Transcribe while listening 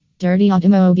Dirty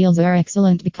automobiles are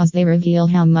excellent because they reveal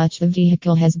how much the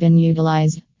vehicle has been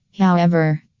utilized.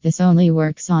 However, this only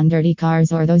works on dirty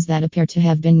cars or those that appear to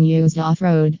have been used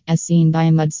off-road, as seen by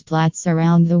mud splats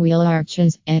around the wheel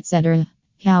arches, etc.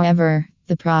 However,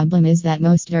 the problem is that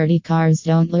most dirty cars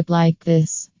don't look like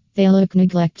this. They look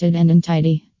neglected and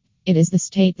untidy. It is the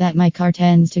state that my car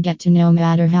tends to get to no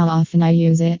matter how often I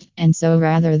use it, and so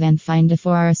rather than find a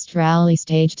forest rally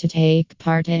stage to take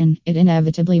part in, it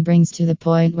inevitably brings to the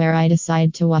point where I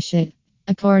decide to wash it.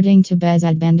 According to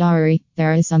Behzad Bandari,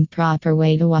 there is some proper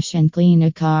way to wash and clean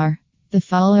a car. The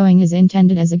following is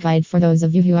intended as a guide for those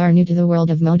of you who are new to the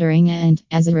world of motoring and,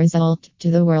 as a result,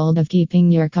 to the world of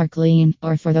keeping your car clean,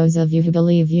 or for those of you who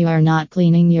believe you are not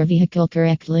cleaning your vehicle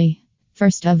correctly.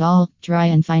 First of all, try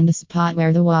and find a spot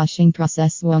where the washing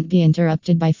process won't be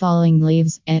interrupted by falling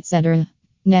leaves, etc.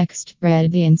 Next,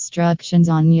 read the instructions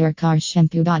on your car's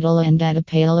shampoo bottle and get a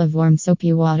pail of warm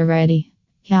soapy water ready.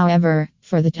 However,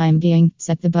 for the time being,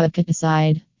 set the bucket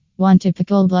aside. One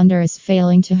typical blunder is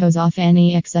failing to hose off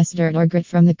any excess dirt or grit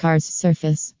from the car's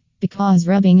surface. Because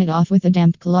rubbing it off with a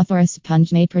damp cloth or a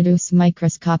sponge may produce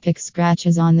microscopic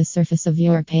scratches on the surface of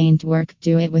your paintwork,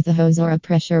 do it with a hose or a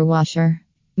pressure washer.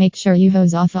 Make sure you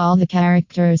hose off all the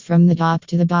characters from the top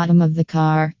to the bottom of the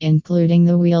car, including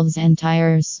the wheels and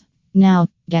tires. Now,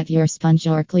 get your sponge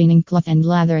or cleaning cloth and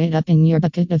lather it up in your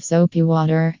bucket of soapy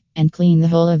water, and clean the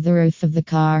whole of the roof of the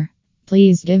car.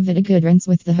 Please give it a good rinse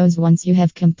with the hose once you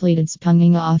have completed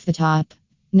sponging off the top.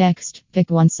 Next,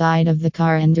 pick one side of the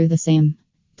car and do the same.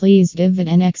 Please give it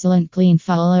an excellent clean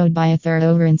followed by a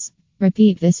thorough rinse.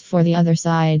 Repeat this for the other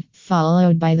side,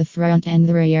 followed by the front and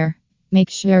the rear. Make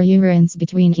sure you rinse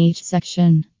between each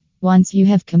section. Once you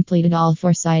have completed all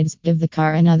four sides, give the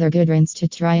car another good rinse to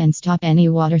try and stop any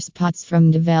water spots from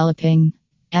developing.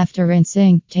 After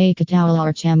rinsing, take a towel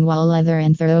or chamois leather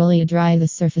and thoroughly dry the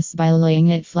surface by laying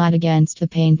it flat against the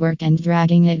paintwork and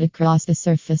dragging it across the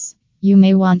surface. You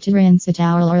may want to rinse a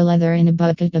towel or leather in a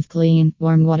bucket of clean,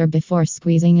 warm water before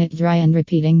squeezing it dry and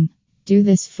repeating. Do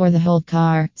this for the whole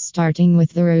car, starting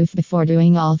with the roof before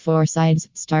doing all four sides,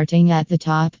 starting at the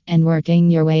top and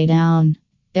working your way down.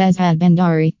 Behzad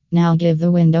Bandari, now give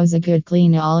the windows a good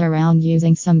clean all around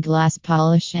using some glass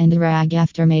polish and a rag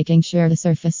after making sure the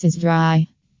surface is dry.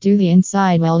 Do the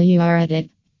inside while you are at it.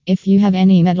 If you have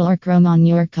any metal or chrome on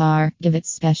your car, give it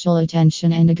special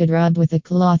attention and a good rub with a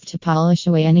cloth to polish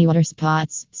away any water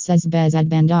spots, says Behzad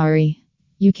Bandari.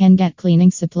 You can get cleaning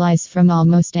supplies from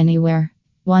almost anywhere.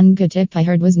 One good tip I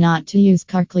heard was not to use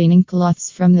car cleaning cloths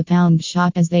from the pound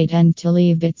shop as they tend to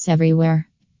leave bits everywhere.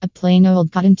 A plain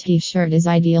old cotton t-shirt is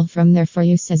ideal from there for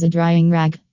use as a drying rag.